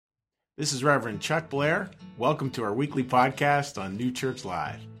This is Reverend Chuck Blair. Welcome to our weekly podcast on New Church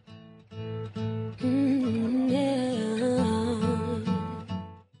Live.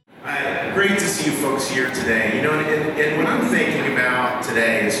 Great to see you folks here today. You know, and what I'm thinking about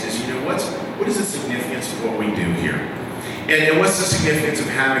today is what is the significance of what we do here? And what's the significance of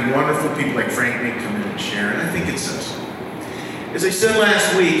having wonderful people like Frank Mink come in and share? And I think it's this. As I said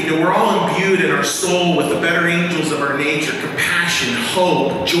last week, we're all imbued in our soul with the better angels of our nature, compassion,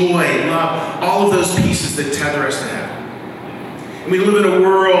 hope, joy, love, all of those pieces that tether us to heaven. And we live in a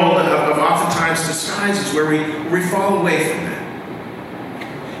world of oftentimes disguises where we fall away from that.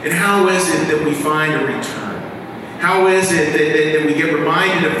 And how is it that we find a return? How is it that we get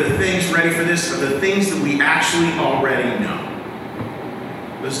reminded of the things, ready for this, of the things that we actually already know?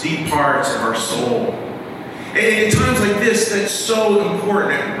 Those deep parts of our soul. And in times like this, that's so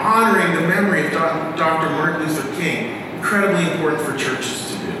important. And honoring the memory of Dr. Martin Luther King, incredibly important for churches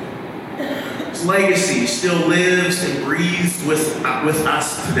to do. His legacy still lives and breathes with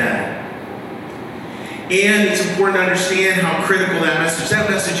us today. And it's important to understand how critical that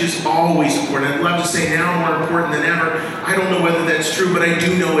message is always important. I'd love to say now more important than ever. I don't know whether that's true, but I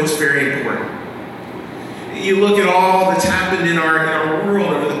do know it's very important. You look at all that's happened in our world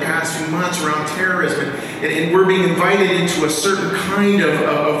over the past few months around terrorism, and we're being invited into a certain kind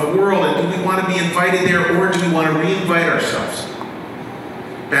of world. And do we want to be invited there, or do we want to re-invite ourselves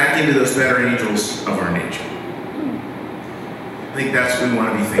back into those better angels of our nature? I think that's what we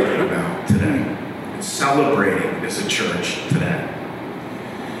want to be thinking about today. Celebrating as a church today.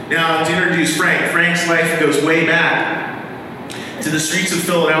 Now, to introduce Frank. Frank's life goes way back to the streets of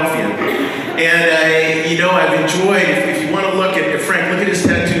Philadelphia. And, I've enjoyed, if you want to look at Frank, look at his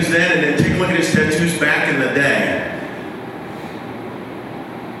tattoos then, and then take a look at his tattoos back in the day.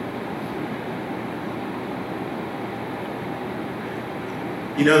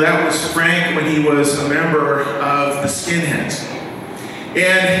 That was Frank when he was a member of the Skinheads.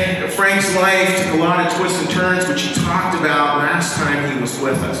 And Frank's life took a lot of twists and turns, which he talked about last time he was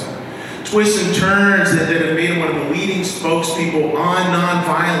with us. Twists and turns that have made him one of the leading spokespeople on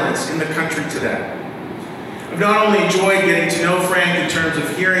nonviolence in the country today. I've not only enjoyed getting to know Frank in terms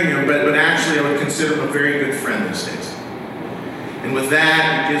of hearing him, but actually I would consider him a very good friend these days. And with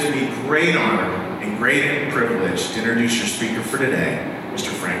that, it gives me great honor and great privilege to introduce your speaker for today, Mr.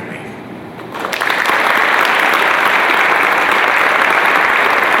 Frank Mink.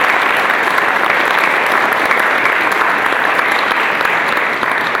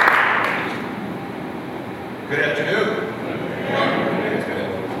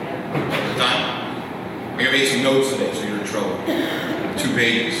 Notes today, so you're in trouble. 2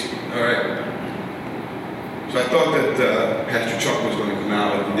 pages. All right. So I thought that Pastor Chuck was going to come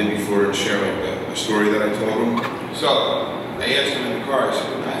out like he did before and share a story that I told him. So I asked him in the car, I said,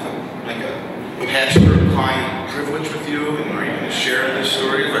 I have like a pastor-client privilege with you, and are you going to share this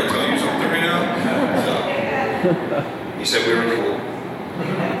story if I tell you something right now? So he said, we were cool.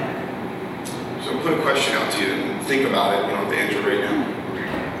 So I'll put a question out to you and think about it. You don't have to answer right now.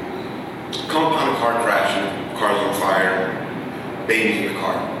 Come upon a car crash and the car's on fire, baby's in the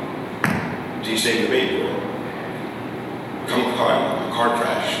car. Do you save the baby? Come upon a car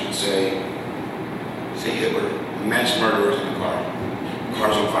crash and say Hitler, a mass murderer is in the car. The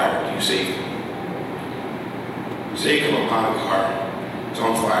car's on fire. Do you save him? Say you come upon a car, it's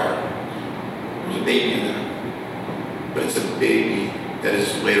on fire. There's a baby in there, but it's the baby that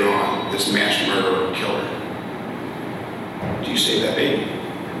is later on this mass murderer killer. Do you save that baby?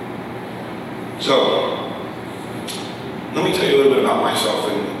 So, let me tell you a little bit about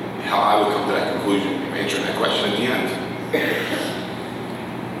myself and how I would come to that conclusion, answering that question at the end.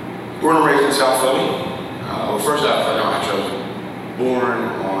 Born and raised in South Philly. First off, I was born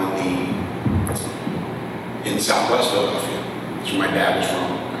in Southwest Philadelphia. That's where my dad was from.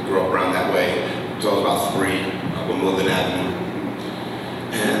 I grew up around that way until I was about 3, up on Linden Avenue.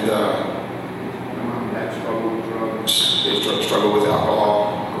 And my mom and dad struggled with drugs. They struggled with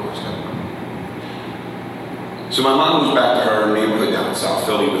alcohol. So my mom moved back to her neighborhood down in South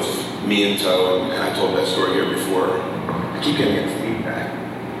Philly with me in tow, and I told that story here before. I keep getting feedback.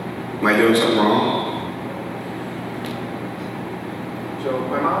 Am I doing something wrong? So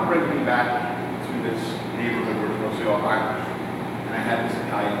my mom brings me back to this neighborhood where it's mostly all Irish, and I had this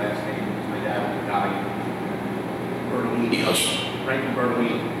Italian last name because my dad was Italian. Bertolini. Frankie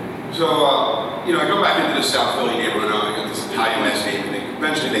Bertolini. So, I go back into the South Philly neighborhood, and I got this Italian last name, and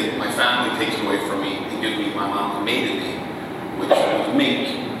eventually my family takes it away from me and gives me my mom's maiden name, which was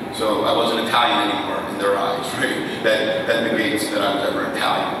Mink. So I wasn't Italian anymore in their eyes, right? That negates that I was ever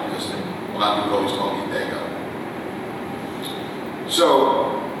Italian, because a lot of people always call me Dago.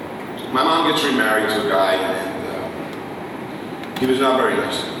 So my mom gets remarried to a guy, and he was not very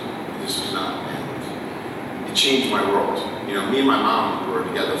nice to me. This was not, and it changed my world. You know, me and my mom were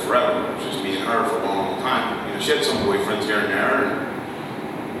together forever. It was just me and her for a long, long time. You know, she had some boyfriends here and there,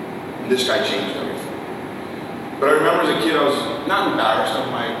 and this guy changed everything. But I remember as a kid, I was not embarrassed of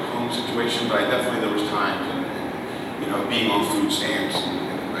my home situation, but there was times, and you know, being on food stamps.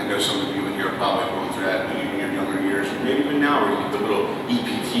 And I know some of you in here are probably going through that in your younger years, or maybe even now, where you get the little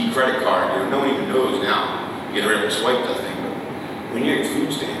EPT credit card. You know, no one even knows now. You get able to swipe that thing, but when you're getting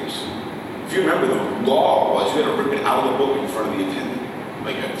food stamps, if you remember, the law was you had to rip it out of the book in front of the attendant,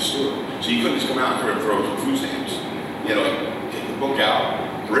 like at the store. So you couldn't just come out here and throw some food stamps. You had to like take the book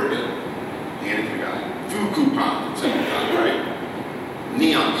out, rip it, hand it to the guy. Food coupon, right?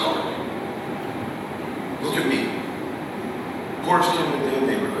 Neon color. Look at me. Poorest kid in the damn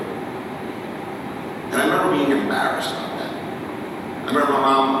neighborhood. And I remember being embarrassed about that. I remember my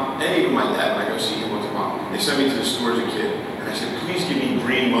mom, and even my dad, when I go see him with mom, they sent me to the store as a kid, and I said, please give me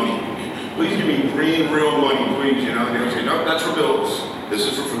green money. Please give me green, real money, please, you know? And they would say, nope, that's for bills. This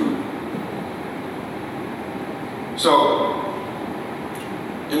is for food. So,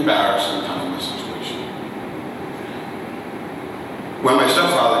 embarrassed in kind of my situation. When my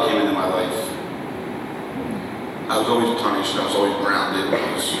stepfather came into my life, I was always punished, I was always grounded,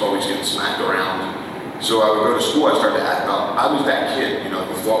 I was always getting smacked around. So I would go to school, I started to act up. I was that kid, you know,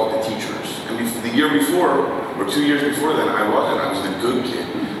 who fought with the teachers. And the year before, or 2 years before then, I was the good kid.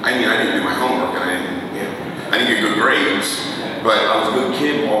 I mean, I didn't do my homework, and I didn't get good grades, but I was a good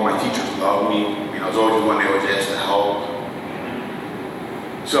kid. All my teachers loved me. You know, I was always the one they always asked to help.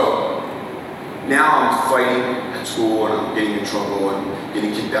 So now I'm fighting at school, and I'm getting in trouble, and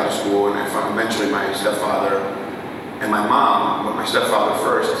getting kicked out of school, and I found eventually my stepfather and my mom, but my stepfather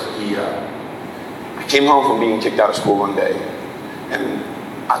first, I came home from being kicked out of school one day, and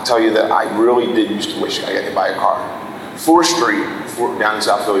I'll tell you that I really did used to wish I got hit by a car. 4th Street, down in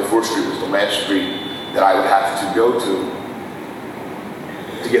South Philly, 4th Street was the last street that I would have to go to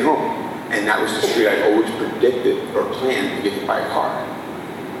get home. And that was the street I always predicted or planned to get hit by a car.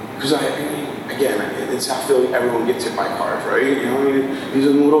 Because again, in South Philly, everyone gets hit by cars, right? You know, I mean, these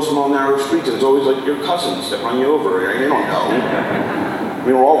are little, small, narrow streets, and it's always like your cousins that run you over, right? They don't know. I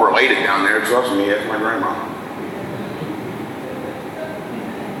mean, we're all related down there, trust me, ask my grandma.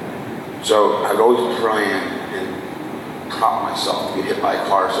 So I'd always try and prop myself to get hit by a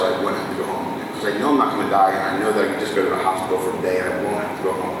car so I wouldn't have to go home. Because I know I'm not going to die, and I know that I can just go to the hospital for a day and I won't have to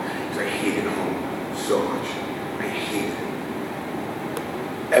go home. Because I hated home so much. I hated it.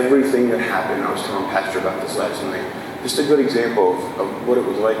 Everything that happened, I was telling Pastor about this last night, just a good example of what it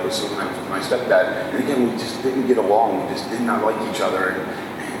was like with sometimes with my stepdad. And again, we just didn't get along. We just did not like each other. And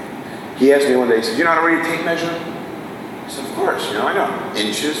he asked me one day, he said, you know how to read a tape measure? I said, of course, you know, I know.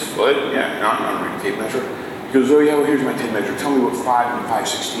 Inches, foot, yeah, no, I know how to read a tape measure. He goes, oh yeah, well here's my tape measure. Tell me what 5 and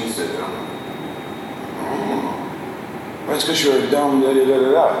 5/16 is. I'm like, oh. Well, that's because you're a dumb,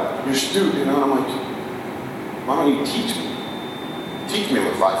 da-da-da-da-da. You're stupid, you know? And I'm like, why don't you teach me? Teach me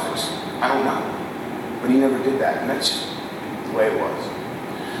what 5 is. I don't know. But he never did that, and that's the way it was.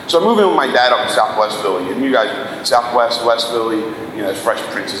 So I moved in with my dad up in Southwest Philly. And you guys, Southwest, West Philly, you know, it's Fresh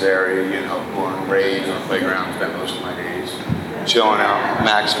Prince's area, you know, born and raised on the playground, spent most of my days. Chilling out,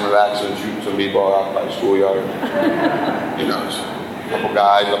 maxing, relaxing, shooting some b-ball out by the schoolyard. You know, a couple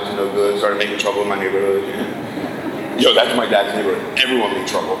guys up to no good, started making trouble in my neighborhood. Yo, that's my dad's neighborhood. Everyone made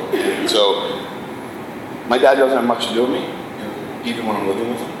trouble. And so, my dad doesn't have much to do with me, even when I'm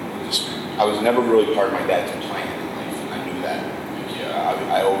living with him. I was never really part of my dad's plan in life, and I knew that.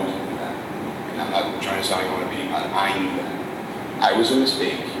 I always knew that. And I'm not trying to sound like I want to be, I knew that. I was a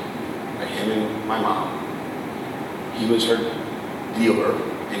mistake by him and my mom. He was her dealer,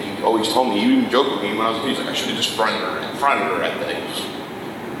 and he always told me, he even joked with me when I was a kid, he's like, I should have just fronted her at things.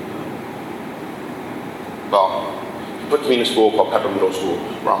 Well, he put me in a school called Pepper Middle School,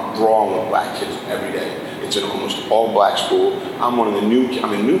 where I'm brawling with black kids every day. It's an almost all black school. I'm a new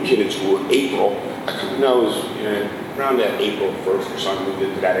kid in school in April. I couldn't know, it was around that April 1st or something, moved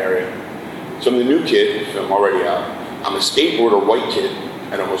into that area. So I'm the new kid, so I'm already out. I'm a skateboarder, white kid,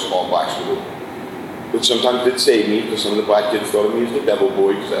 at almost all black school. Which sometimes did save me, because some of the black kids thought of me as the devil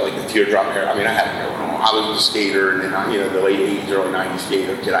boy, because I like the teardrop hair. I mean, I had it going on. I was a skater, and then, the late 80s, early 90s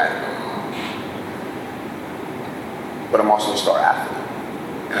skater kid, I had it going on. But I'm also a star athlete,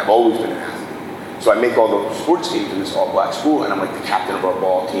 and I've always been an athlete. So I make all the sports teams in this all-black school, and I'm like the captain of our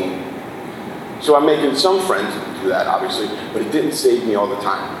ball team. So I'm making some friends through that, obviously, but it didn't save me all the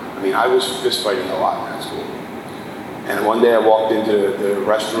time. I mean, I was fist fighting a lot in that school. And one day I walked into the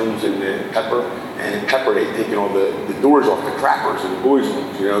restrooms in the Pepper, And at Pepper, they'd taken all the doors off the crackers in the boys'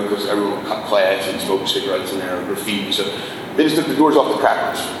 rooms, you know, because everyone would cut class and smoke cigarettes in there, or graffiti. So they just took the doors off the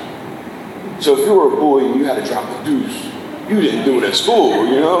crackers. So if you were a boy and you had to drop the deuce, you didn't do it at school,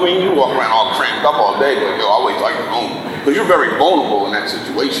 you know what I mean? You walk around all cramped up all day, like, yo, I'll wait till I get home. Because you're very vulnerable in that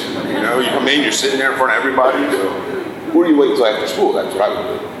situation, you know? You come in, you're sitting there in front of everybody, so or you wait till after school, that's what I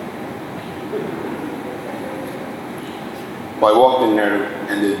would do. Well, I walked in there at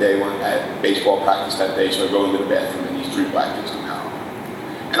the end of the day when I had baseball practice that day, so I go into the bathroom and these 3 black kids come out.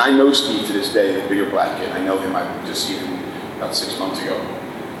 And I know Steve to this day, the bigger black kid. I know him, I've just seen him about 6 months ago.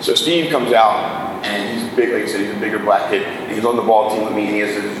 So Steve comes out, and he's big, like I said, he's a bigger black kid, and he's on the ball team with me, and he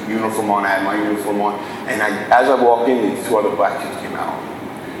has his uniform on, I had my uniform on, and as I walked in, these 2 other black kids came out.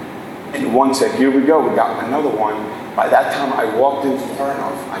 And one said, here we go, we got another one. By that time, I walked in far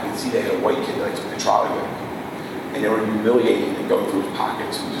enough, I could see they had a white kid that I took the trolley with. And they were humiliating and going through his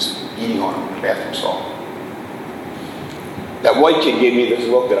pockets and just eating on him in the bathroom stall. That white kid gave me this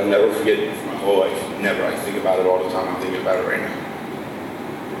look that I'll never forget for my whole life. Never. I think about it all the time. I'm thinking about it right now.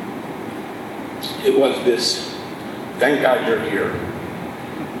 It was this, thank God you're here.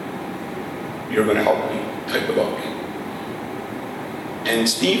 You're going to help me type of look. And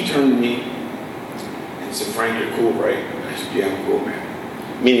Steve turned to me and said, Frank, you're cool, right? And I said, yeah, I'm cool,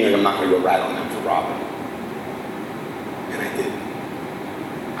 man. Meaning like I'm not going to go rat on them for robbing. And I didn't.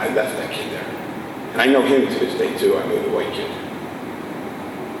 I left that kid there. And I know him to this day too. I know the white kid.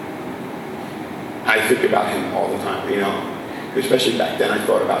 I think about him all the time, you know. Especially back then, I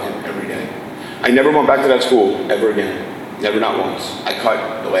thought about him every day. I never went back to that school ever again. Never, not once. I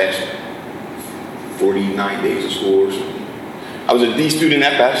cut the last 49 days of school or something. I was a D student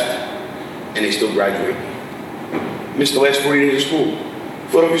at best, and they still graduated. Missed the last 40 days of school.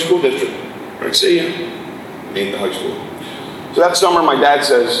 Philadelphia School District. Right, see ya. Named the high school. So that summer, my dad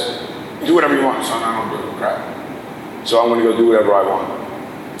says, do whatever you want, son, I don't give a crap. So I'm going to go do whatever I want.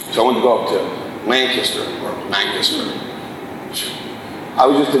 So I went to go up to Lancaster. I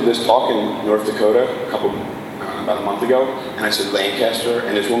was just did this talk in North Dakota about a month ago, and I said Lancaster,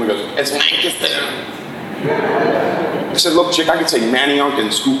 and this woman goes, it's Lancaster. I said, look, chick, I can say Manayunk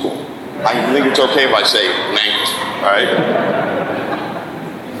and Schuylkill. I think it's okay if I say Lancaster, all right?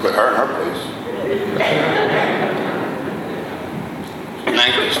 Put her in her place.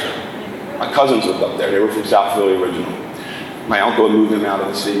 Lancaster. My cousins lived up there. They were from South Philly originally. My uncle had moved them out of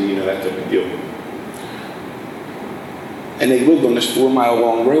the city, you know, that type of deal. And they lived on this 4-mile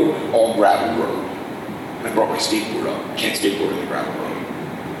long road, all gravel road. And I brought my skateboard up. Can't skateboard on the gravel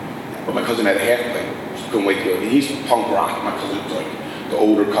road. But my cousin had a half pipe, so couldn't wait to go. He's punk rock. My cousin was like the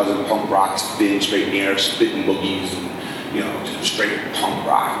older cousin, punk rock, spitting straight in the air, spitting boogies, and, you know, just straight punk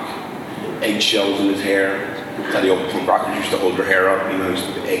rock. Eggshells in his hair. That's how the old punk rockers used to hold their hair up, you know, used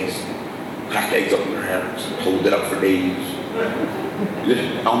to put eggs, crack eggs up in their hair, just hold it up for days.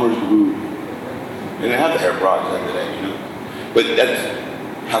 Elmer's Glue. They didn't have the hair products like today, you know. But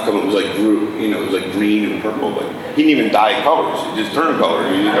that's how come it was like blue, you know, it was like green and purple, but he didn't even dye colors, he just turned color,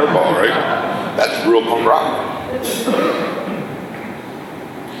 he used airball, right? That's real punk rock.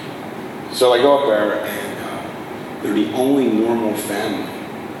 So I go up there, and they're the only normal family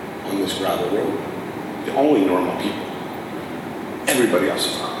on this gravel road. The only normal people. Everybody else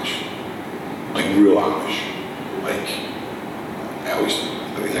is Amish. Like real Amish. Like,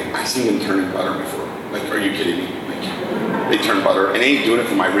 I seen them turning butter before. Like, are you kidding me? Like, they turn butter, and they ain't doing it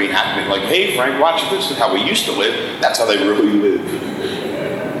for my reenactment. Like, hey, Frank, watch this is how we used to live. That's how they really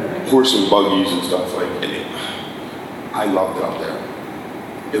live. Horse and buggies and stuff. Like, I loved it up there.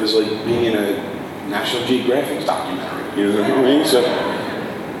 It was like being in a National Geographic documentary. You know what I mean? So,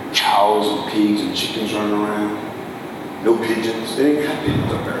 cows and pigs and chickens running around. No pigeons. They didn't have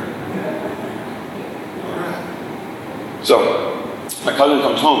pigeons up there. So, my cousin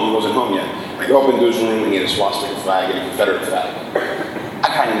comes home. He wasn't home yet. I go up into his room and he had a swastika flag and a Confederate flag. I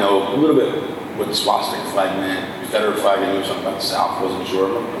kind of know a little bit what the swastika flag meant. Confederate flag, I knew something about the South. Wasn't sure.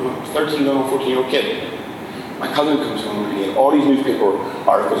 I'm a 13 going on 14-year-old kid. My cousin comes home and he had all these newspaper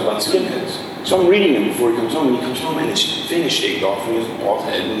articles about skinheads. So I'm reading them before he comes home, and he comes home and his thing is shaved off, and he has a bald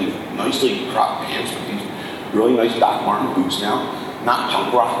head, and he nicely cropped pants with these really nice Doc Marten boots now. Not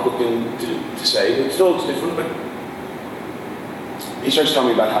punk rock looking to say, but still it's different. But he starts telling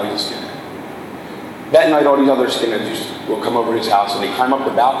me about how he's a skinhead. That night, all these other skinheads will come over to his house, and they climb up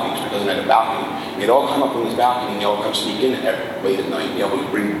the balcony, because he doesn't have a balcony. And they'd all come up on his balcony, and they all come sneak in late at night. They always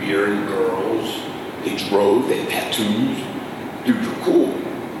bring beer and girls. They drove, they had tattoos. Dudes were cool.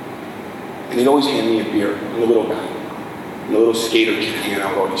 And they'd always hand me a beer, and a little guy, and a little skater kid hanging out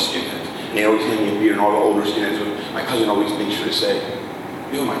with all these skinheads. And they'd always hand me a beer, and all the older skinheads, my cousin always made sure to say,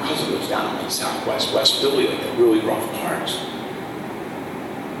 My cousin lives down in like Southwest, West Philly, like the really rough parts.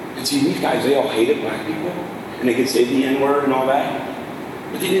 And see, these guys, they all hated black people, and they could say the N-word and all that,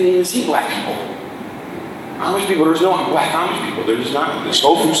 but they didn't even see black people. Amish people, there's no black Amish people. They're just not. The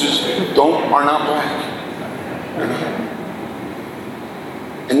Schofields are not black. They're not.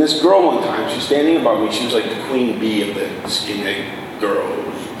 And this girl one time, she's standing above me. She was like the queen bee of the skinhead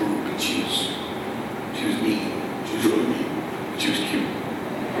girls group, and she was mean. She was really mean. She was cute.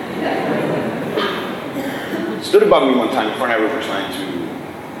 Stood above me one time in front of her, trying to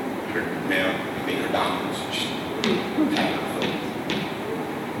make her dominance.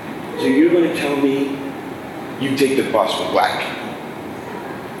 So you're going to tell me you take the bus with black people?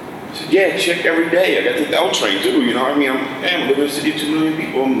 I said, yeah, check every day. I got to take the L train too, I mean, I live in a city of 2 million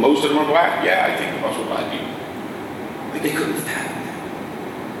people, most of them are black. Yeah, I take the bus with black people. Like, they couldn't fathom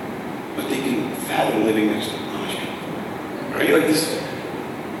that. But they can fathom living next to Amish people. Right? Like this.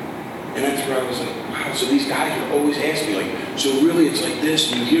 And that's where I was like, wow, so these guys would always ask me, like, so really it's like this,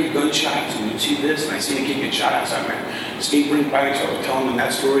 and you hear gunshots, and you see this, and I see a kid get shot outside my skate rink bike, so I was telling them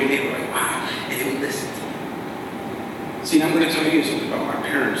that story, and they were like, wow, and they would listen to me. See, and I'm going to tell you something about my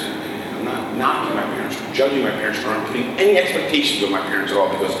parents, and I'm not knocking my parents, or judging my parents, or I'm putting any expectations on my parents at all,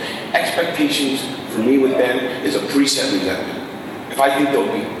 because expectations for me with them is a preset resentment. If I think they'll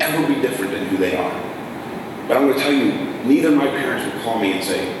ever be different than who they are. But I'm going to tell you, neither of my parents would call me and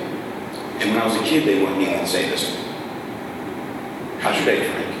say, and when I was a kid, they wouldn't even say this to me. How's your day,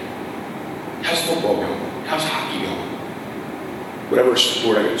 Frank? How's football going? How's hockey going? Whatever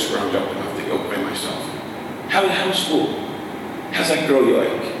sport I get scrounged up enough to go play myself. How's school? How's that girl you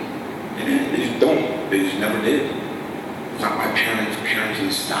like? And they just don't. They just never did. It's not my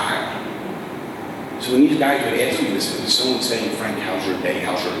parenting style. So when these guys would ask me this, if someone saying, Frank, how's your day?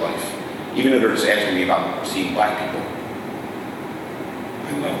 How's your life? Even if they're just asking me about seeing black people.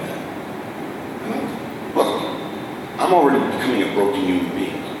 I love that. Look, I'm already becoming a broken human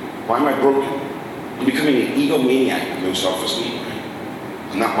being. Why am I broken? I'm becoming an egomaniac with no self-esteem, right?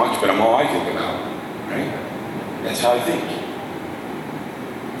 I'm not much, but I'm all I think about, right? That's how I think.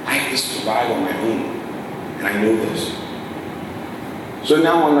 I have to survive on my own, and I know this. So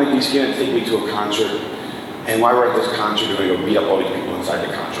now one night, these kids take me to a concert, and while we're at this concert, we're going to go beat up all these people inside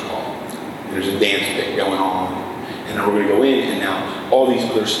the concert hall. And there's a dance bit going on, and then we're going to go in, and now all these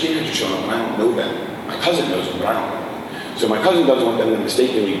other skinheads are showing up, and I don't know them. My cousin knows them, but I don't know them. So my cousin doesn't want them to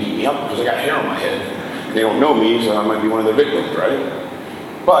mistakenly beat me up because I got hair on my head. And they don't know me, so I might be one of their victims, right?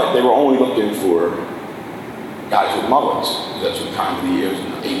 But they were only looking for guys with mullets. That's what time of the year is,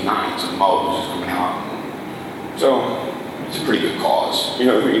 89, so mullet was just coming out. So it's a pretty good cause. So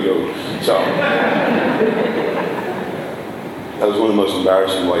that was one of the most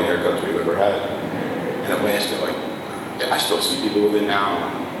embarrassing white haircuts we've ever had. And it lasted I still see people with it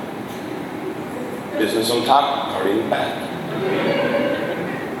now. Business on top, party in the back.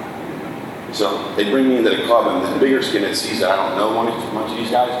 So they bring me into the club, and the bigger skinhead sees that I don't know much of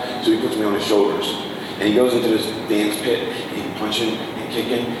these guys, so he puts me on his shoulders. And he goes into this dance pit, and he's punching and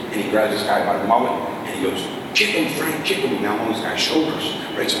kicking, and he grabs this guy by the mullet, and he goes, kick him, Frank, kick him. Now I'm on this guy's shoulders,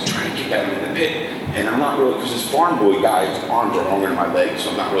 right? So I'm trying to kick at him in the pit, and I'm not really, because this farm boy guy's arms are longer than my legs, so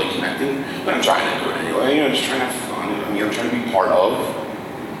I'm not really connecting, but I'm trying to do it anyway. I'm just trying to have fun. I'm trying to be part of.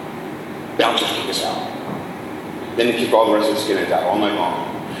 Bouncers kick us out. Then they kick all the rest of the skinheads out all night long.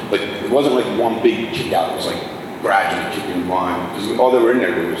 But it wasn't like one big kick out. It was like gradually kicking one, because all they were in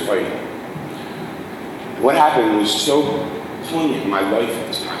there doing was fighting. And what happened was so poignant in my life at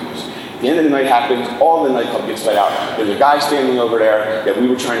this time was the end of the night happens, all the nightclub gets let out. There's a guy standing over there that we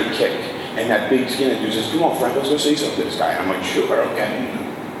were trying to kick, and that big skinhead dude says, come on, Frank, let's go say something to this guy. And I'm like, sure, okay.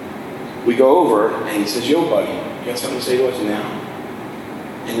 We go over, and he says, yo, buddy, you got something to say to us now?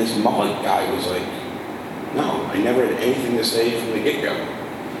 And this mullet guy was like, no, I never had anything to say from the get-go.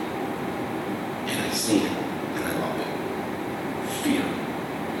 And I seen it, and I love it. Fear.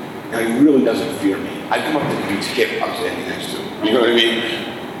 Now, he really doesn't fear me. I come up to the dude's hip I'm standing next to him. You know what I mean?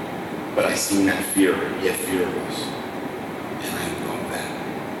 But I seen that fear. He had fear of us. And I love that.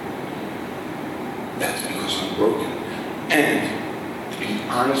 That's because I'm broken. And to be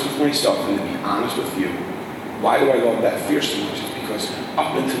honest with myself and to be honest with you, why do I love that fear so much? It's because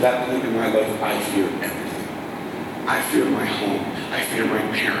up until that point in my life, I feared everything. I fear my home. I fear my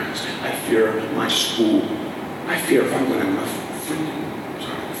parents. I fear my school. I fear if I'm going to have enough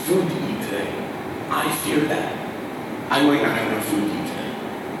food to eat today. I fear that. I might not have enough food to eat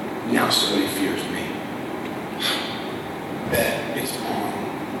today. Now somebody fears me. Bet it's on.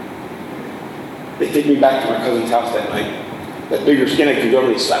 They take me back to my cousin's house that night. That bigger skinhead comes over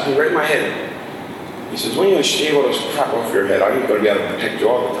and he slapped me right in my head. He says, when you shave all this crap off your head, I ain't going to be able to protect you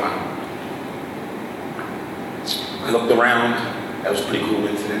all the time. I looked around. That was a pretty cool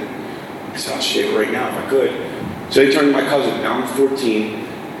incident. I said, I'll shave it right now if I could. So they turned to my cousin. Now I'm 14.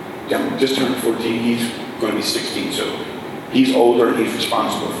 I'm just turned 14. He's going to be 16. So he's older and he's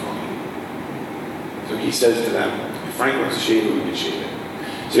responsible for me. So he says to them, if Frank wants to shave it, we can shave it.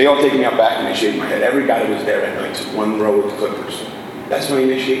 So they all take me out back and they shaved my head. Every guy that was there that night took one row with clippers. That's my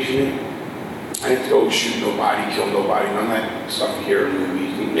initiation in. I didn't go shoot nobody, kill nobody, none of that stuff here in the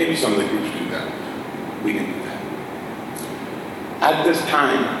movies. Maybe some of the groups do that. We didn't do that. At this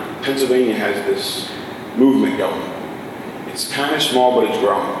time, Pennsylvania has this movement going. It's kind of small, but it's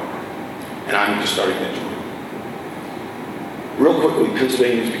growing. And I'm just starting to join. Real quickly,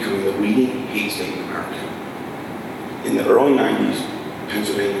 Pennsylvania is becoming the leading hate state in America. In the early 90s,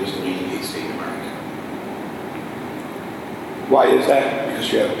 Pennsylvania was the leading hate state in America. Why is that?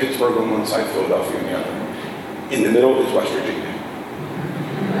 Because you have Pittsburgh on one side, Philadelphia on the other. In the middle is West Virginia.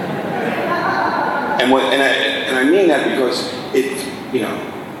 And I mean that because it's,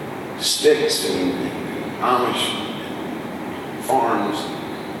 sticks and Amish and farms.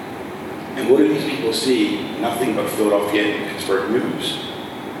 And what do these people see? Nothing but Philadelphia and Pittsburgh news.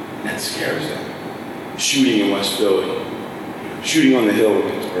 And that scares them. Shooting in West Philly. Shooting on the hill in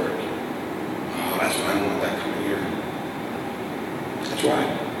Pittsburgh. Oh, that's why I don't want that coming here. That's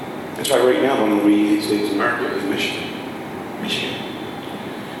why. That's why right now one of the leading hate states in America is Michigan.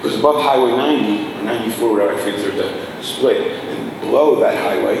 Because above Highway 90, or 94, whatever, I think there's a split. And below that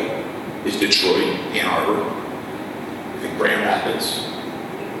highway is Detroit, Ann Arbor, I think Grand Rapids.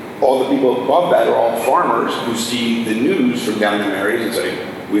 All the people above that are all farmers who see the news from down in them areas and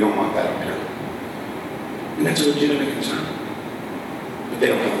say, we don't want that up here. And that's a legitimate concern. But they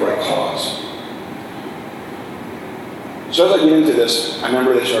don't have the right cause. So as I get into this, I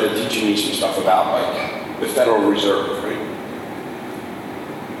remember they started teaching me some stuff about like the Federal Reserve, right?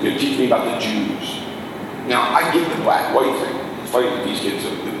 Teach me about the Jews. Now, I get the black-white thing. I'm fighting with these kids. The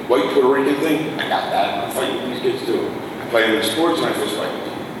white Puerto Rican thing, I got that. I'm fighting with these kids too. I play them in sports and I fist fight with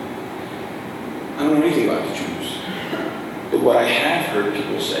them. I don't know anything about the Jews. But what I have heard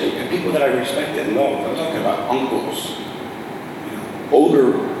people say, and people that I respect and love, I'm talking about uncles,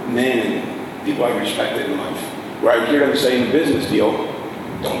 older men and people I respected in life, where I would hear them say in a business deal,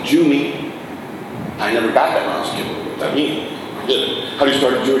 don't Jew me. I never got that when I was a kid. What does that mean? I didn't. How do you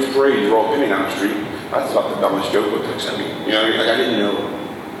start a Jewish parade? You're all pinning down the street. That's about the dumbest joke with this. I didn't know.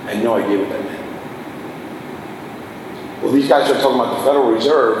 I had no idea what that meant. Well, these guys are talking about the Federal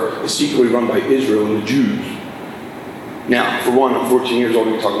Reserve is secretly run by Israel and the Jews. Now, for one, I'm 14 years old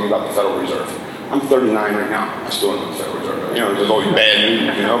and you're talking about the Federal Reserve. I'm 39 right now. I still don't know the Federal Reserve. There's always bad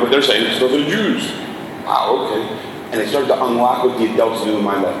news, but they're saying it's still for the Jews. Wow, okay. And they started to unlock what the adults do in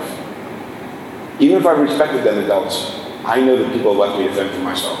my life. Even if I respected them adults, I know that people have left me to fend for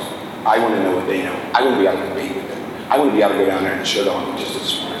myself. I want to know what they know. I want to be able to debate with them. I want to be able to go down there and show them I'm just as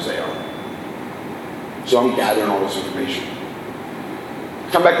smart as they are. So I'm gathering all this information.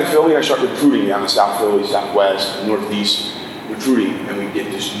 Come back to Philly and I start recruiting down in South Philly, Southwest, Northeast, recruiting, and we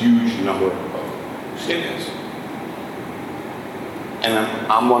get this huge number of skinheads. And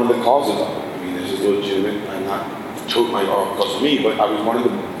I'm one of the causes of it. I mean, this is legitimate. I'm not told my because of me, but I was one of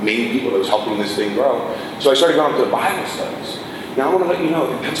the main people that was helping this thing grow. So I started going up to the Bible studies. Now I want to let you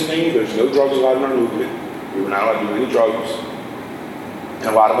know, in Pennsylvania, there's no drugs allowed in our movement. We were not allowed to do any drugs. And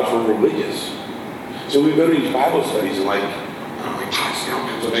a lot of us were religious. So we go to these Bible studies and like Pottstown,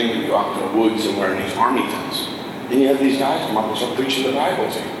 Pennsylvania, you go out to the woods somewhere in these army tents. And you have these guys come up and start preaching the Bible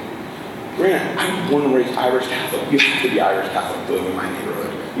to you. Grant, I'm born and raised Irish Catholic. You have to be Irish Catholic to live in my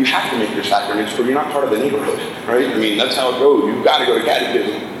neighborhood. You have to make your sacraments or you're not part of the neighborhood, right? I mean, that's how it goes. You've got to go to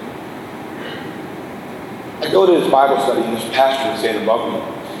catechism. I go to this Bible study and this pastor would stand above me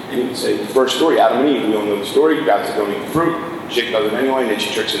and he would say, the first story, Adam and Eve, we all know the story. God said, don't eat the fruit. Chick does it anyway, and then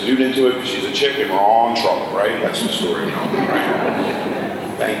she tricks a dude into it because she's a chick and we're all in trouble, right? That's the story,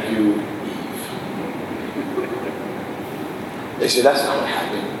 right? Thank you, Eve. They say, that's not what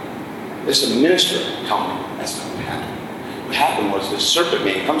happened. There's a minister telling me that's not what happened. What happened was this serpent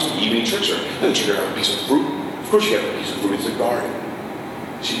man comes to Eve and he tricks her. Doesn't trick her have a piece of fruit. Of course you have a piece of fruit. It's a garden.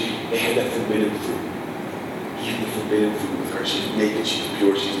 They had that forbidden fruit. He had the forbidden fruit with her. She's naked. She's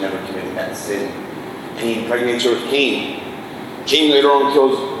pure. She's never committed that sin. And he impregnates her with Cain. Cain later on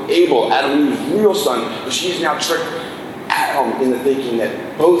kills Abel, Adam and Eve's real son, but she's now tricked Adam into thinking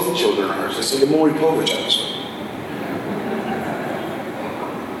that both children are hers. It's like the Maury Povich episode.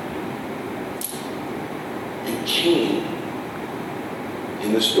 And Cain,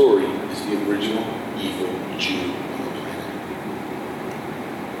 in the story, is the original evil Jew on the planet.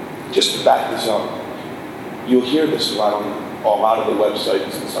 Just to back this up, You'll hear this a lot on a lot of the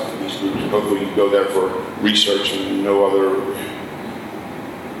websites and stuff in these groups. Hopefully you go there for research and no other.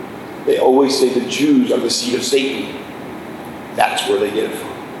 They always say the Jews are the seed of Satan. That's where they get it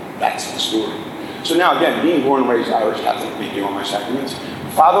from. That's the story. So now again, being born and raised Irish Catholic, making all my sacraments,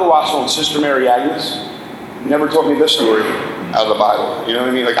 Father Wassel and Sister Mary Agnes never taught me this story out of the Bible. You know what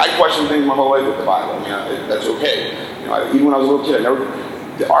I mean? Like, I questioned things my whole life with the Bible. I mean, that's okay. You know, even when I was a little kid,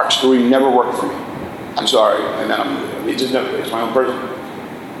 the ark story never worked for me. I'm sorry. And then it just never, it's my own person.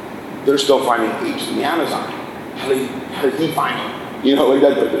 They're still finding apes in the Amazon. How did he find them? You know, like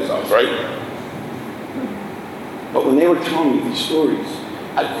that type of stuff, right? But when they were telling me these stories,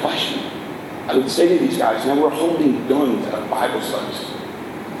 I'd question. I would say to these guys, now we're holding guns at Bible studies.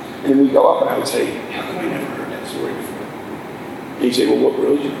 And then we'd go up and I would say, how come I never heard that story before? And he'd say, well, what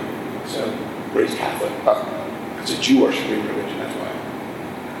religion? I said, raised Catholic. It's a Jew worshiping religion, that's why.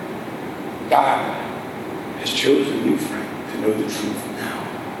 God has chosen you, Frank, to know the truth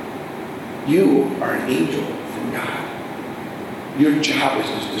now. You are an angel from God. Your job is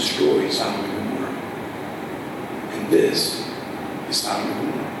to destroy Sodom and Gomorrah. And this is Sodom and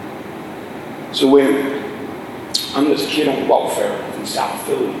Gomorrah. So wait a minute. I'm this kid on welfare from South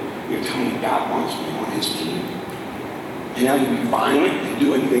Philly. You're telling me God wants me on his team. And now you be violent and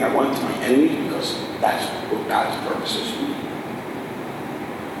do anything I want to my enemies because that's what God's purpose is for me.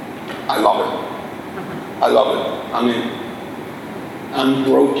 I love it. I love it. I mean, I'm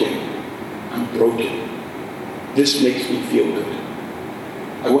broken. I'm broken. This makes me feel good.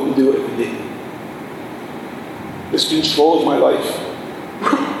 I wouldn't do it if it didn't. This controls my life.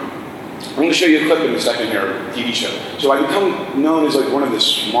 I'm going to show you a clip in a second here, a TV show. So I become known as like one of the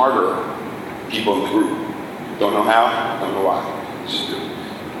smarter people in the group. Don't know how, don't know why. Just do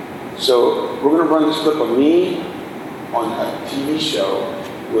it. So we're going to run this clip of me on a TV show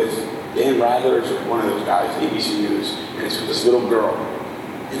with Dan Rather, one of those guys, ABC News, and it's with this little girl.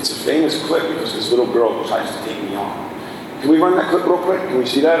 And it's a famous clip because this little girl tries to take me on. Can we run that clip real quick? Can we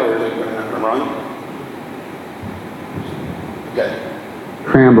see that, or is it not going to run? Okay.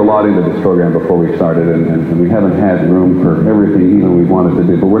 Crammed a lot into this program before we started, and we haven't had room for everything even we wanted to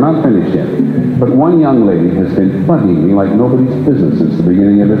do, but we're not finished yet. But one young lady has been bugging me like nobody's business since the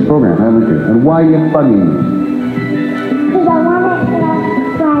beginning of this program, haven't you? And why are you bugging me? Because I want to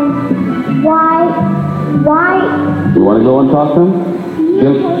ask friends, why? You want to go and talk to them? Do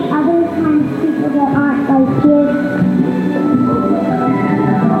you hate other kinds of people that aren't like kids?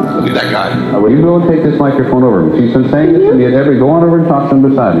 Look at that guy. Will you go and take this microphone over me? She's been saying this to me at every... Go on over and talk to them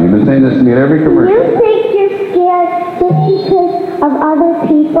beside me. You've been saying this to me at every commercial. Do you think you're scared just because of other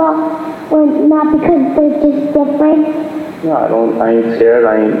people, or not because they're just different? No, I ain't scared.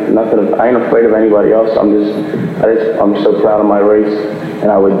 I ain't afraid of anybody else. I'm so proud of my race,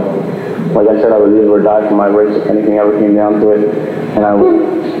 and I would, like I said, I would live or die for my race if anything ever came down to it. And I would.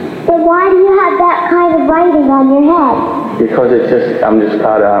 Then why do you have that kind of writing on your head? Because I'm just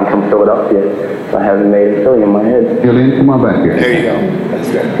proud I'm from Philadelphia, so I haven't made a Philly in my head. Julian, come on back here. There you go. That's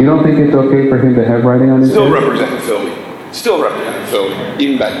good. You don't think it's okay for him to have writing on his Still head? representing Philly. Still representing Philly.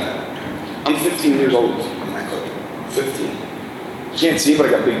 Even back then. I'm 15 years old on that clip. 15. You can't see, but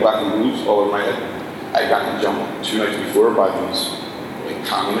I got big black and blues all over my head. I got in jump 2 nights before by these like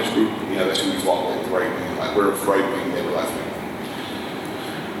communist group. You know, that's who we fought with, right wing. We're right wing, they were left wing.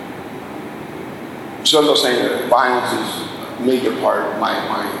 So as I was saying, violence is a major part of my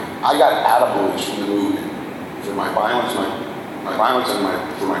I got attaboys from the movement for my violence, my violence and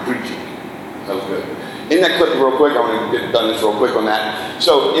for my preaching. That was good. In that clip, real quick, I want to get done this real quick on that.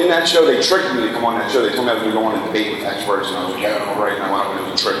 So in that show, they tricked me to come on that show. They told me I was going to go on a debate with experts, and I was like, yeah, all right. And I went up, and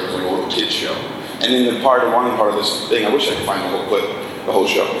it was a trick. It was like a little kid's show. And in one part of this thing, I wish I could find the whole clip, the whole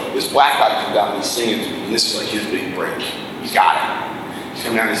show. This black guy comes out and he's singing to me, and this is like his big break. He's got it. He's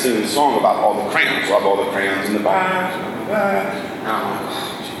coming down and singing a song about all the crayons. So I have all the crayons in the box, and I'm like,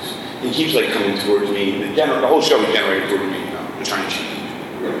 oh, jeez. He keeps like coming towards me. The whole show is generated towards me. You know, they're trying to change.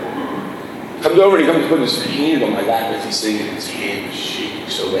 Comes over and he comes to put his hand on my lap as he's singing, and his hand is shaking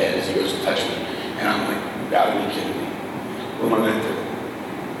so bad as he goes to touch me. And I'm like, you gotta be kidding me. What am I gonna do?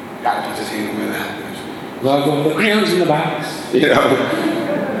 God puts his hand on my lap and goes, love all the crayons in the box. You know?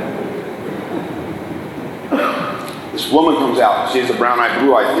 This woman comes out. She has a brown-eyed,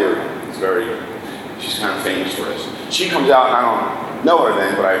 blue-eyed theory. She's kind of famous for this. She comes out, and I don't know her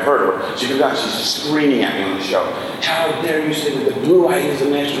then, but I've heard her. She comes out and she's just screaming at me on the show. How dare you say that the blue-eyed is a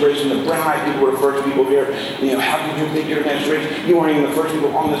master race and the brown-eyed people were the first people here? You know, how could you think you're a master race? You weren't even the first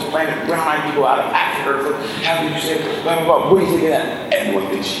people on this planet. Brown-eyed people out of Africa. How could you say blah, blah, blah? What do you think of that? Everyone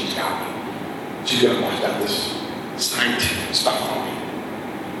thinks she's got me. She's going to watch out this scientific stuff on me.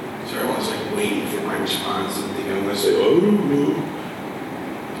 So everyone's like waiting for my response and thinking I'm going to say, oh, no.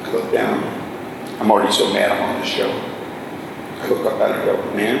 I look down. I'm already so mad I'm on the show. I look up at her and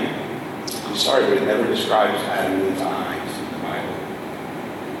go, man, I'm sorry, but it never describes Adam and Eve's eyes in the Bible.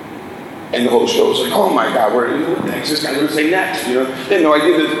 And the whole show was like, oh my God, what the heck is this guy going to say next? You know, they had no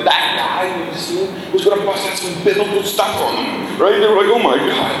idea that that guy was going to bust out some biblical stuff on them, right? They were like, oh my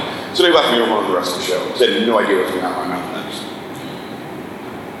God. So they left me alone the rest of the show because they had no idea what was going out of my mouth next.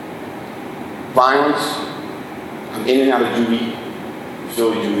 Violence. I'm in and out of Judy,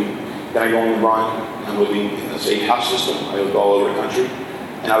 Philly, Judy. Then I go on the run. I'm living in the safe house system. I lived all over the country.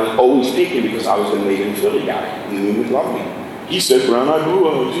 And I was always thinking because I was the made in Philly guy. And the movie loved me. He said brown-eyed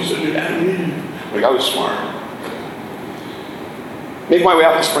blue-eyes. He said Adam and Eve. Like, I was smart. Make my way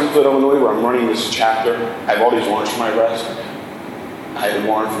out to Springfield, Illinois, where I'm running this chapter. I have all these warrants for my arrest. I had a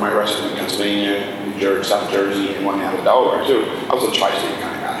warrant for my arrest in Pennsylvania, New Jersey, South Jersey, and one out of Delaware, too. I was a tri-state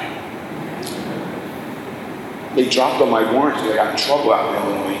kind of guy. They dropped on my warrant because I got in trouble out in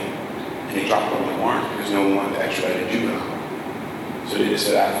Illinois. And they dropped on my warrant because no one wanted to extradite a juvenile. So they just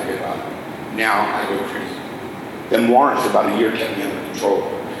said, forget about it. Now I go crazy. Then warrants for about a year kept me under control.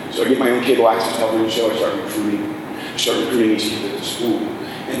 So I get my own cable access television show. I started recruiting these kids at the school.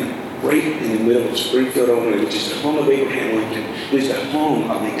 And right in the middle of Springfield, Illinois, which is the home of Abraham Lincoln, is the home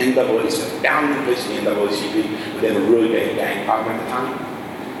of the NAACP. It's the founding place of the NAACP, but they have a really bad gang problem at the time.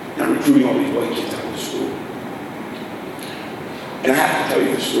 And I'm recruiting all these white kids out of the school. And I have to tell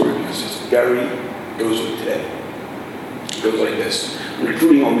you this story because it's goes with today. It goes like this. I'm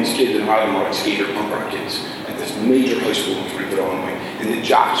recruiting all these kids, and a lot of them are like skater, punk rock kids, at this major high school in Springfield, Illinois. And the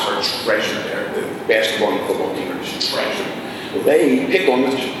jocks are treasured there. The basketball and football team are just treasured. Well, they pick on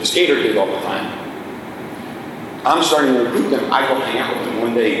the skater kid all the time. I'm starting to recruit them. I go hang out with them.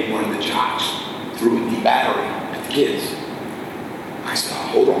 One day, one of the jocks threw a deep battery at the kids. I said,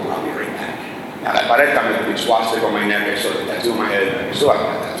 hold on, I'll be right back. Now, by that time, I had a big swastika on my neck. I started a tattoo on my head. I still have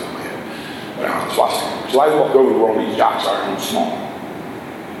that tattoo on my head. But I don't have a swastika. So I walked over to where all these jocks are, and I'm small.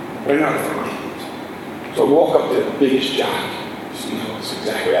 But I know how to throw my hands. So I walk up to the biggest jock. You know, that's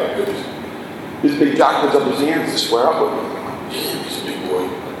exactly how it goes. This big jock puts up his hands to square up with me. I'm like, damn, he's a big boy.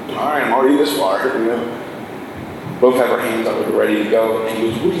 All right, I'm already this far. You know. Both have our hands up, we're ready to go. And he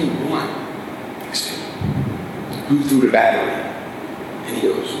goes, what do you want? I said, who threw the battery? And he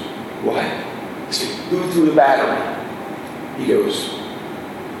goes, what? I said, who threw the battery? He goes,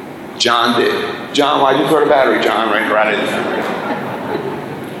 John did. John, why'd you throw the battery, John? Right in the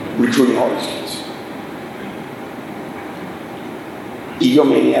family. Recruiting all these kids.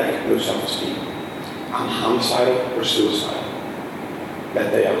 Egomaniac, no self-esteem. I'm homicidal or suicidal.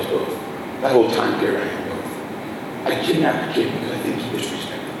 That day I was both. That whole time period I am both. I kidnapped a kid because I think he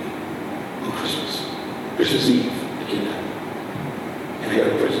disrespected me. On Christmas Eve, I kidnapped him. And I got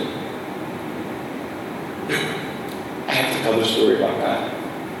to prison. I have to tell the story about that.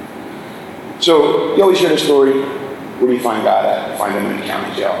 So, you always hear the story, where do you find God at? Find him in the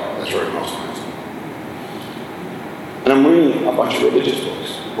county jail. That's where it most times. And I'm reading a bunch of religious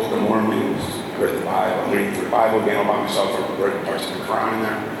books. Book of Mormon, I read the Bible. I'm reading through the Bible again all by myself. I read parts of the Quran in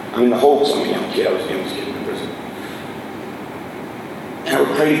there. I'm in the whole, because I'm a young kid. I was the youngest kid in prison. And I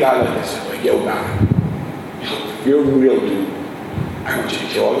would pray to God like this. I'd be like, yo, God, if you're a real dude, I want you to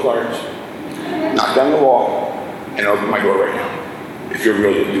kill all the guards, knock down the wall, and open my door right now. If you're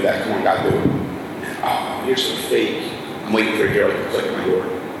real, you'll do that. Come on, God, do it. Oh, you're so fake. I'm waiting for a girl to click at my door.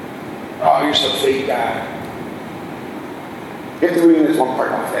 Oh, you're so fake, God. You have to read this one part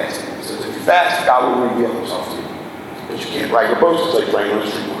about fasting. It says, if you fast, God will reveal himself to you. But you can't brag or boast. It's like praying on a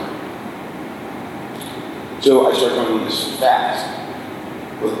street corner. So I started doing this fast.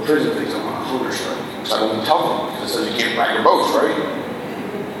 Well, the prison thinks I'm on a hunger strike. So I won't tell them because it says you can't brag or boast, right?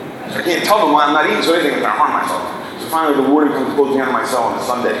 So I can't tell them why I'm not eating, so they think I'm going to harm myself. So finally the warden comes and pulls me out of my cell on a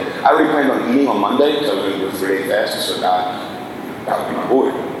Sunday. I already planned on eating on Monday because I was going to do a 3-day fast. So God would be my boy.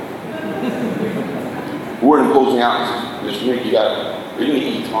 The warden pulls me out and says, Mr. Nick, are you going to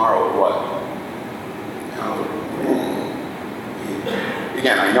eat tomorrow or what? And I was like,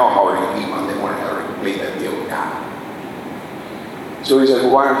 again, I know I'm already going to eat Monday morning. I already made that deal with God. So he said,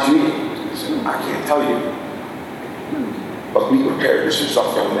 well, why aren't you eating? I said, I can't tell you. But be prepared. There's some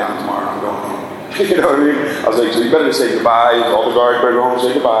stuff going down tomorrow. I'm going home. You know what I mean? I was like, so you better say goodbye. All the guards better go home and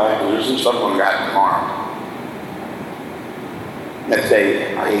say goodbye. There's some stuff going to happen tomorrow. Next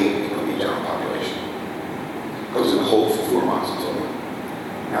day, I ate the general population. I was in the hole for 4 months until then.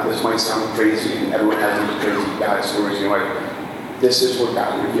 Now, this might sound crazy, and everyone has these crazy God stories. You know, like, this is where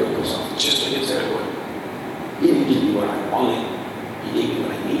God revealed himself, just like it said it would. He didn't give me what I wanted. He gave me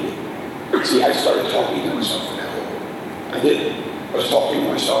what I needed. See, I started talking to myself in that hole. I did. I was talking to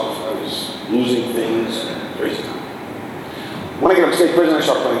myself. I was losing things. Crazy time. When I get up to state prison, I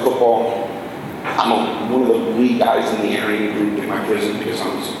start playing football. I'm one of the lead guys in the area group in my prison because I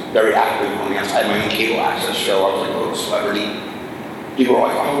was very active on the outside. I had my own cable access show. I was like a little celebrity. People were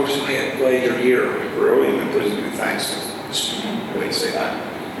like, oh, we're so glad you're here. Really? I'm in prison. Thanks. I really say that.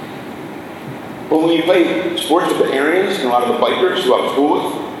 But when you play sports with the Aryans and a lot of the bikers who I was cool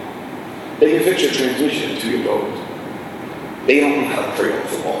with, they can fix your transmission in 2 years old. They don't know how to dribble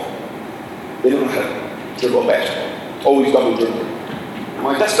football. They don't know how to dribble basketball. Always double dribble. I'm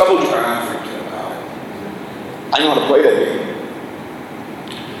like, that's double dribble. Forget about it. I know how to play that game.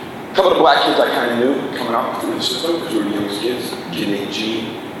 A couple of black kids I kind of knew coming up through the system because we were the youngest kids. A kid named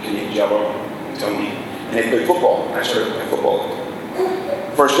G, a kid named Jello, Tony. And they played football. And I started playing football.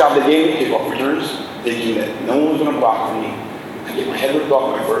 First job they gave me, kickoff returns, thinking that no one was going to block for me. I get my head ripped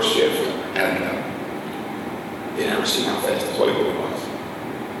off my first shift, and they never seen how fast this white boy was.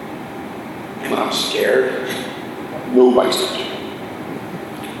 And when I'm scared, nobody's touching me.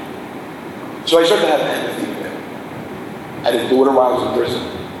 So I started to have empathy with them. I didn't do it while I was in prison.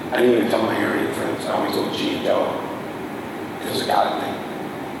 I didn't even tell my Aryan friends. I always told G and Della. It was a God thing.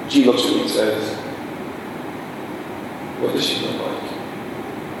 G looks at me and says, what does she look like?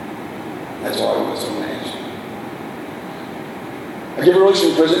 That's all I want someone to answer. I get released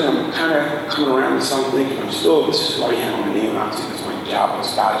from prison, and I'm kind of coming around to something, and I'm still, this is who I am. I'm a neo-Nazi. That's my job.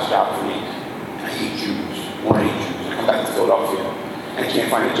 It's God's job for me. And I hate Jews. More I hate Jews. And I come back to Philadelphia, and I can't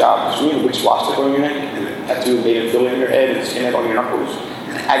find a job. Because we have a big swastika on your neck, and a tattoo made of filling in your head, and a skinhead on your knuckles.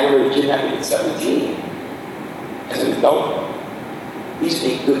 And an aggravated kidnapping at 17. As an adult, these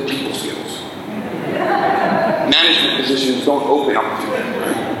ain't good people skills. Management positions don't open up to them,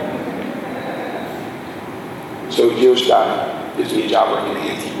 right? So a Jewish guy gives me a job working in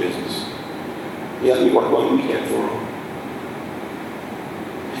the antique business. He let me work 1 weekend for him.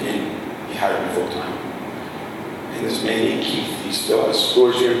 And then he hired me full time. And this man named Keith, he still has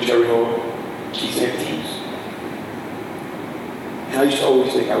stores here in Cherry Hill, Keith's Antiques. And I used to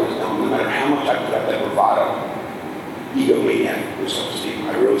always think I was dumb, no matter how much I put out that bravado, egomaniac, with self-esteem. I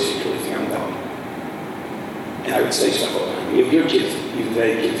really secretly think I'm dumb. And I would say stuff all the time. You hear kids, even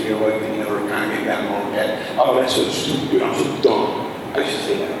today, kids in your life, you know, are kind of getting that long head. Oh, that's so stupid, I'm so dumb. I used to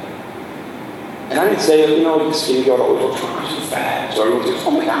say that. And I didn't say, you know, like the skinny girl always looks like, I'm so fat. So everyone says,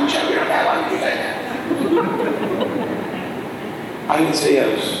 oh my God, I'm sure you're not that like that. I didn't say I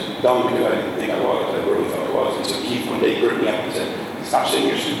was dumb because I didn't think I was. I really thought I was. And so Keith one day gripped me up and said, stop saying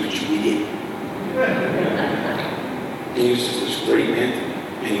you're stupid, you idiot. And he was just this great man to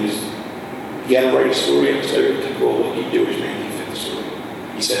me. And he had to write a story. I was stereotypical lucky Jewish man. He fit the story.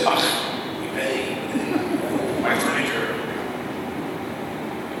 He said, we pay my furniture.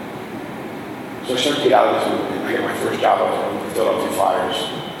 So I started to get out of this movement. I got my first job. I was working for Philadelphia Flyers,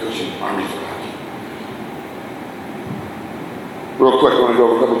 coaching Army for hockey. Real quick, I want to go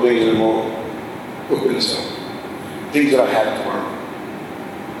over a couple things and then we'll open this up. Things that I had to learn.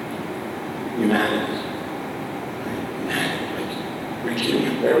 Humanity. Like, are you kidding me?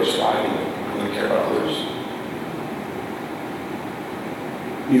 I'm barely surviving. I'm going to care about others.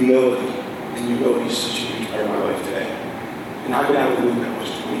 Humility. And humility is such a huge part of my life today. And I've been out of the movement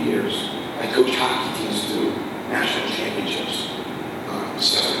almost 20 years. I coach hockey teams to national championships.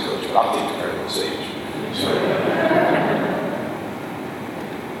 Second coach, but I'll take the credit on stage. So,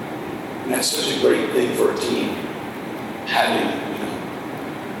 and that's such a great thing for a team. Having, you know.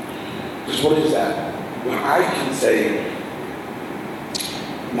 Because what is that? When I can say,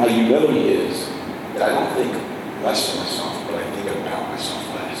 my humility is that I don't think less of myself, but I think about myself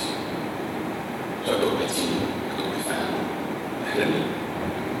less. So I go to my team, I go to my family,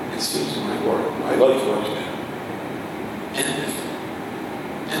 and it seems my work, my life works better. Empathy.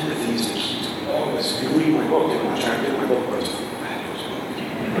 Empathy is the key to all this. If you read my book, I'm not trying to get my book, but it's a fabulous book.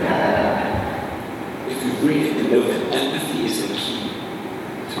 If you read it and know that empathy is the key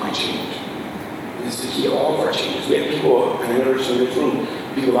to my change. And it's the key to all of our changes. We have people, and I noticed in this room,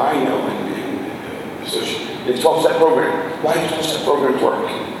 people I know and associate. It's a 12-step program. Why do 12-step programs work?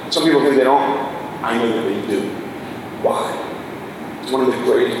 Some people think they don't. I know that they do. Why? It's one of the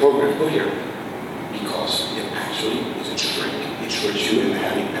greatest programs put here. Because it actually is a trick. It tricks you into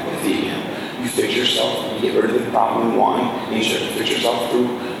having empathy again. You fix yourself, you get rid of the problem in 1, and you start to fix yourself through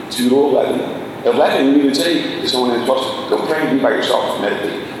 2 to 11. 11, you would say, is someone that's supposed to go pray and be by yourself,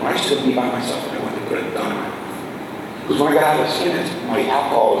 meditate. When I used to be by myself, I wanted to put it down in my life. Because when I got out of the skin, my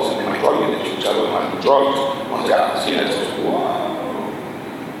alcoholism and my drug addiction, because I wasn't on the drugs, once I got out of the skin, I was like, whoa.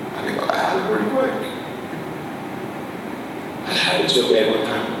 I think I had it pretty quick. I had it so bad one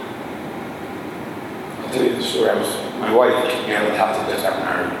time. I'll tell you the story. I was My wife kicked me out of the house because I got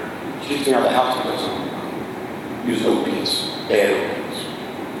married. She kicked me out of the house because I'm using opiates, bad opiates.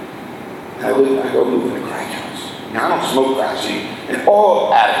 And I go live in a crack house. Now, I don't smoke crack, see, and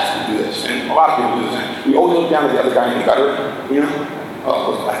all addicts can do this, and a lot of people do this. We always look down at the other guy in the gutter, you know?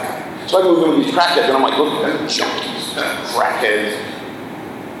 Oh, look at that guy. So I move in with these crackheads, and I'm like, look at them junkies, crackheads.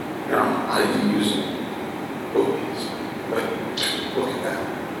 You know, I didn't use opiates, but look at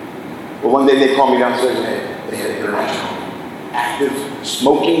that. Well, one day they called me downstairs, and they had an intervention on me. Active,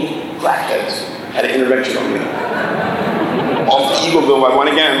 smoking crackheads had an intervention on me. Off to Eagleville, I went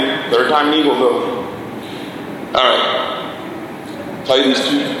again, third time in Eagleville. All right, tell you these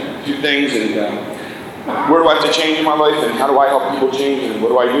two things, and where do I have to change in my life, and how do I help people change, and what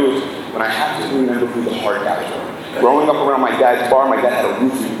do I do is when I have to remember who the hard guys are. Growing up around my dad's bar, my dad had a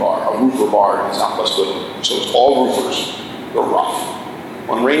roofer bar in Southwest Woodland, so it's all roofers. They're rough.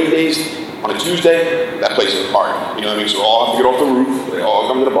 On rainy days, on a Tuesday, that place is hard. You know what I mean? So we all have to get off the roof, they all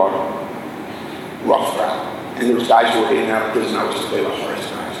come to the bar. Rough crowd. And there was guys who were getting out of prison, I was just playing the hardest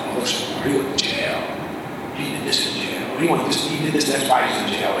guys. Oh, so are you in jail? He did this in jail. He wanted this, he did this, that's why he's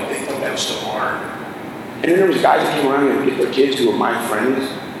in jail. Like, they thought that was so hard. And then there was guys that came around and get their kids who were my friends,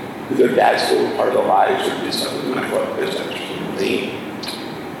 who their dads still were part of their lives or did stuff with them. And I thought, there's that lame.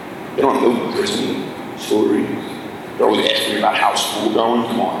 They don't know prison stories. They're always asking me about how school going.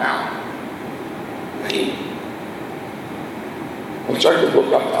 Come on now. Lame. I started to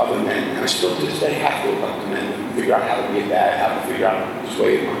look up to other men, and I still to this day have to look up to men and figure out how to be a dad, how to figure out this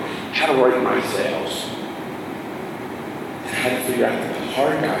way, how to write my sales. And how to figure out that the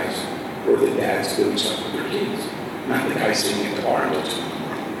hard guys were the dads doing stuff with their kids, not the guys sitting at the bar until 2 in the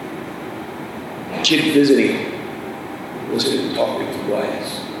morning. Kid visiting, listening and talking to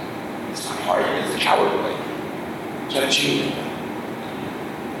wives. It's not hard, it's a coward way. So I changed that.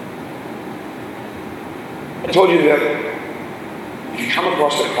 I told you that if you come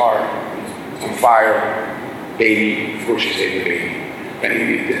across a car on fire, baby, of course you save the baby. If any of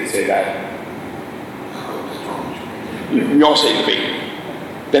you didn't say that, we all save the baby.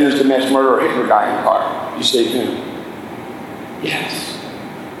 Then there's the mass murderer hitting the guy in the car. You save him. Yes.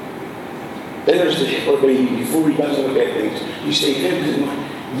 Then there's the Hitler baby before he does other bad things. You save him.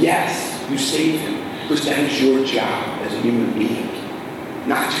 Yes, you save him. Because that is your job as a human being.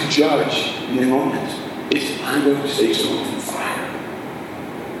 Not to judge in the moment. It's I'm going to save someone from fire.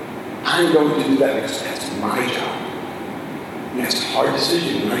 I'm going to do that because that's my job. And that's a hard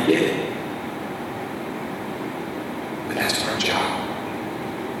decision, and I get it. But that's our job.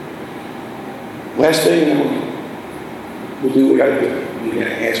 Last thing, and then we'll do what we got to do. You're going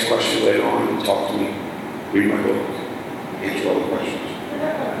to ask questions later on and talk to me. Read my book. Answer all the questions.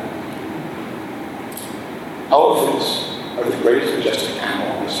 Elephants are the greatest majestic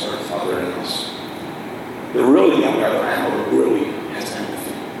animal on this earth other than us. They're really the only other animal that really has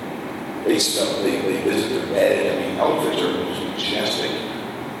empathy. They visit their dead. I mean, elephants are the most majestic,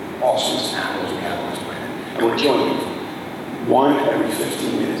 awesome animals we have on this planet. And we're killing them. 1 every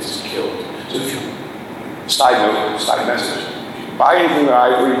 15 minutes is killed. So if you, side message, buy anything with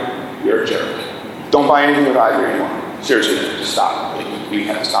ivory, you're a jerk. Don't buy anything with ivory anymore. Seriously, just stop. We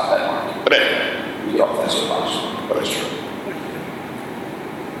have to stop that market. But anyway, we get off that soapbox, but it's true.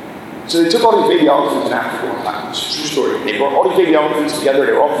 So they took all these baby elephants in Africa one time. It's a true story. They brought all these baby elephants together.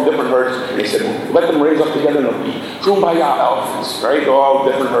 They were all from different herds. And they said, well, let them raise up together and they'll be kumbaya elephants, right? They're all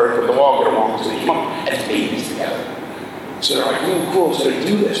different herds, but they'll all get along. So they came up as babies together. So they're like, oh, cool. So they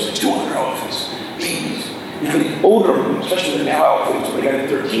do this with 200 elephants, babies. You know, the older, especially the male elephants, when they got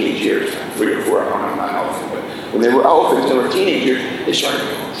into their teenage years, 3 or 4, I don't know, I'm not an elephant, but when they were elephants, they were teenagers, they started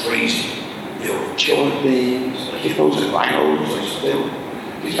going crazy. They were killing things, like hippos and rhinos,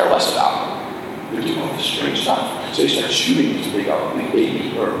 they care less about them. They're doing all this strange stuff. So they started shooting these big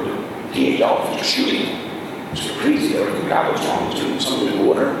baby or teenage elephants, are shooting them. So they're crazy. They're like, God, what's wrong? There's doing something in the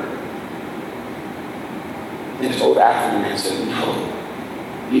water. And this old African man said, no,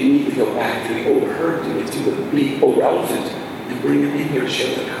 you need to go back to the old herd, to the big old elephant, and bring them in here to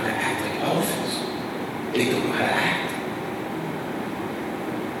show them how to act like elephants. They don't know how to act.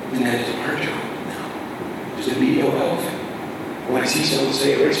 And that is our job now, is to be the old elephant. When I see someone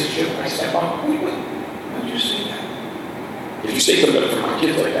say a racist joke, I step up. Wait, why did you say that? If you say something for my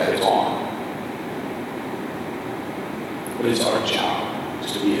kids like that, it's on. But it's our job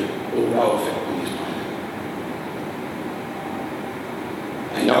to be an old elephant on this planet.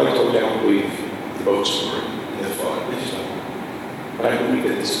 I know I told you I don't believe the boat story and the flood, but I believe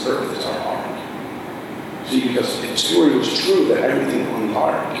that this earth is our ark. See, because if the story was true that everything on the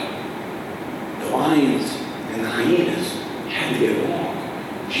ark, the lions and the hyenas, had to get along.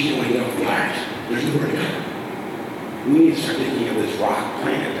 She didn't want to get off the ark. There's nowhere to go. We need to start thinking of this rock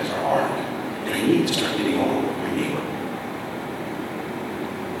planet as our ark. And I need to start getting along with my neighbor.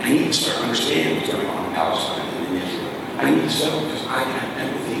 I need to start understanding what's going on in Palestine and in Israel. I need to settle because I can have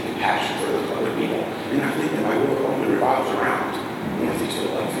empathy and compassion for those other people. And I think that my world only revolves around Northeast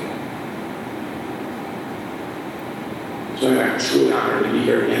Philadelphia. So anyway, I'm truly honored to be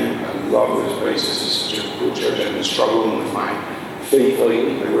here again. I love this place. This is such a cool church. I've been struggling with my faith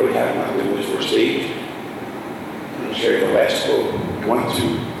lately. I really have not been with for stage. I'm going to share the last quote. I went to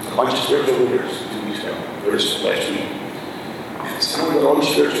a bunch of spiritual leaders 2 weeks ago, or just last week. I went to all these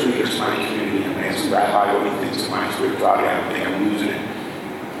spiritual leaders in my community, and I asked them, Rabbi, what do you think of my spirituality? I don't think I'm losing it.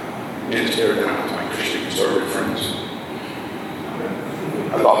 Minister down to my Christian conservative friends.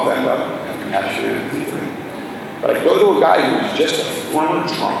 I love them, I have compassion and empathy for them. But I go to a guy who's just a former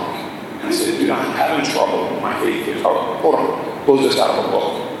drunk, and I said, dude, I'm having trouble with my faith here. Oh, hold on, close this out of a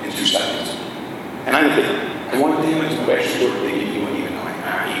book in 2 seconds. And I wanted him to go extra short thinking he wouldn't even know.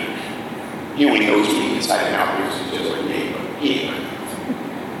 He only knows me inside and out because he's just like me, but he ain't gonna know.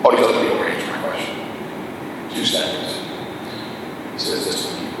 All these other people answer my question. 2 seconds. He says this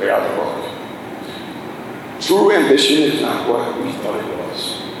right out of the book. True ambition is not what we thought it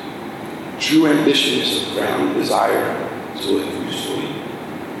was. True ambition is a profound desire to live usefully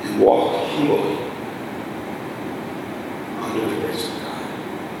and walk humbly under the grace of God.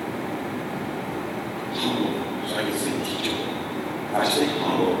 Humble, so I can stay teachable. I stay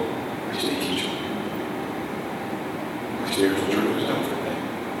humble, I stay teachable. My spiritual journey was done for today.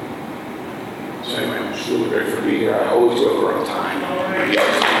 So anyway, I'm truly grateful to be here. I always go over on time. Maybe I'll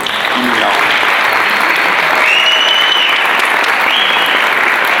just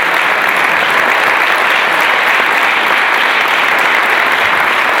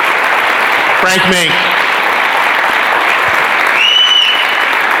Frank Mink.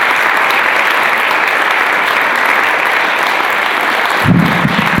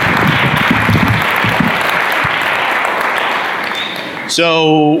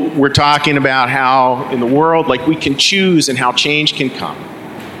 So we're talking about how in the world, like we can choose and how change can come.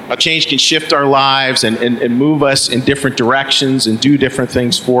 How change can shift our lives and move us in different directions and do different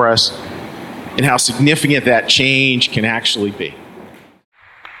things for us, and how significant that change can actually be.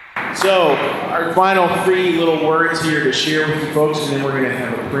 So, our final 3 little words here to share with you folks, and then we're going to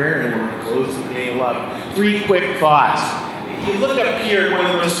have a prayer and we're going to close the day of love. 3 quick thoughts. If you look up here at one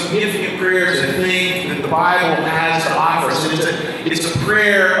of the most significant prayers I think that the Bible has to offer us, it's a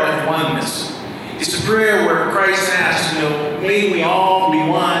prayer of oneness. It's a prayer where Christ asks, may we all be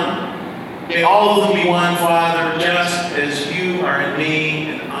one. May all of them be one, Father, just as you are in me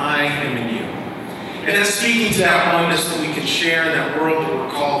and I am in you. And that's speaking to that oneness that we can share in that world that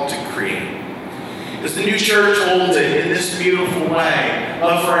we're called to create. As the new church holds it in this beautiful way,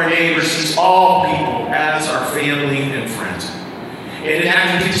 love for our neighbors sees all people as our family and friends. And that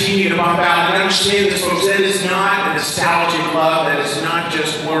can continue to bump out. And understand this, folks, that is not a nostalgic love. That is not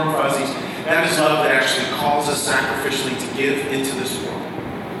just warm fuzzies. That is love that actually calls us sacrificially to give into this world.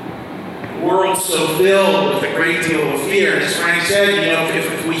 The world's so filled with a great deal of fear. And as Frank said,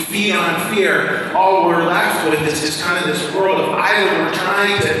 if we feed on fear, all we're left with is kind of this world of either we're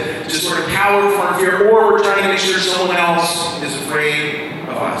trying to sort of cower from fear, or we're trying to make sure someone else is afraid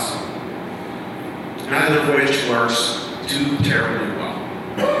of us. Neither of which works too terribly well.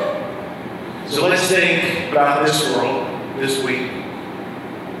 So let's think about this world this week.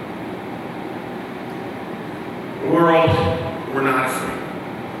 A world we're not afraid.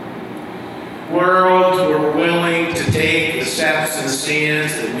 A world where we're willing to take the steps and the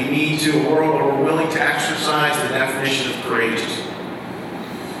stands that we need to. A world where we're willing to exercise the definition of courageous.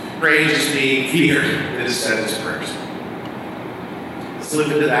 Courageous being fear that is said its prayers. Let's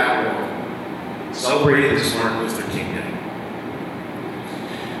live into that world. Celebrating this Martin Luther King Day.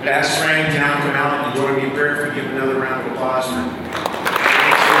 Ask Frank to now come out and join me in prayer. If we give another round of applause for him.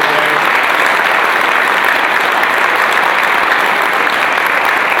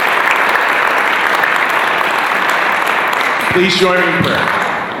 Please join me in prayer.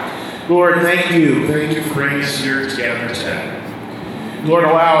 Lord, thank you. Thank you for bringing us here together today. Lord,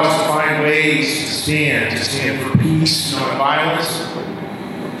 allow us to find ways to stand for peace, not violence.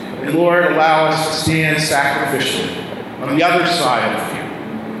 And Lord, allow us to stand sacrificially on the other side of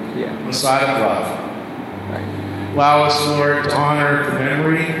fear, on the side of love. Allow us, Lord, to honor the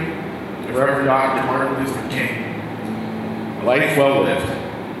memory of Reverend Dr. Martin Luther King. A life well lived.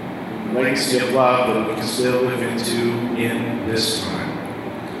 A legacy of love that we can still live into in this time.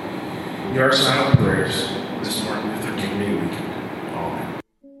 Hear our silent prayers this Martin Luther King Day weekend. Amen.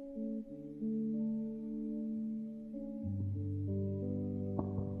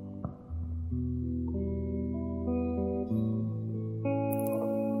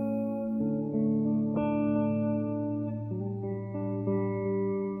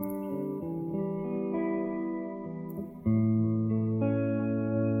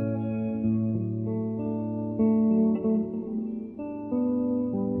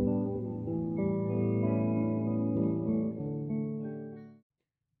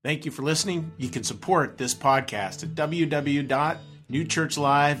 Thank you for listening. You can support this podcast at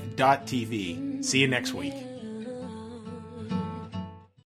www.newchurchlive.tv. See you next week.